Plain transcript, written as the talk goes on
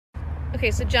Okay,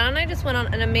 so John and I just went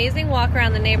on an amazing walk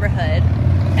around the neighborhood,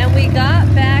 and we got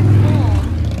back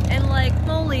home, and like,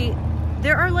 moly,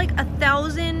 there are like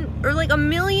 1,000 or like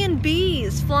 1,000,000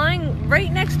 bees flying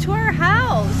right next to our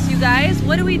house. You guys,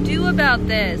 what do we do about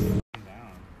this?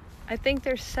 I think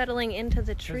they're settling into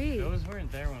the tree. Those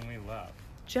weren't there when we left.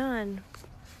 John,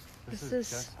 this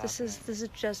is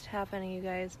just happening, you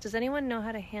guys. Does anyone know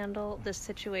how to handle this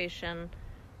situation?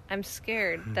 I'm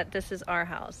scared that this is our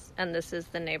house and this is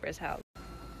the neighbor's house. I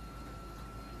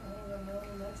don't know,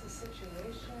 that's a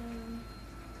situation.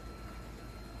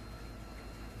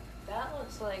 That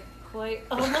looks like quite...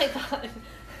 Oh my god.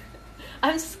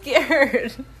 I'm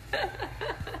scared.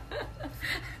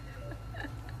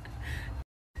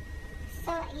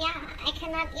 So yeah, I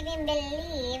cannot even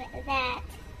believe that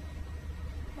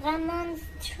Ramon's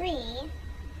tree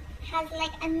has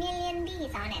like 1,000,000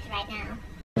 bees on it right now.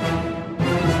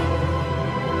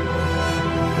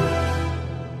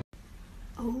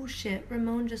 Oh shit,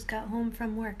 Ramon just got home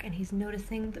from work and he's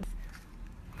noticing the...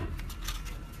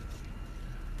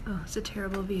 Oh, it's a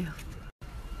terrible view.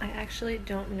 I actually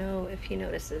don't know if he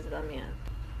notices them yet.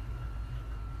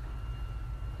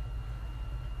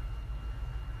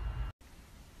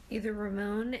 Either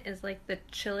Ramon is like the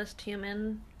chillest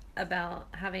human about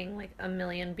having like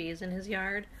 1,000,000 bees in his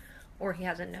yard, or he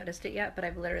hasn't noticed it yet, but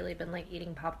I've literally been like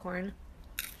eating popcorn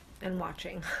and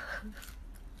watching.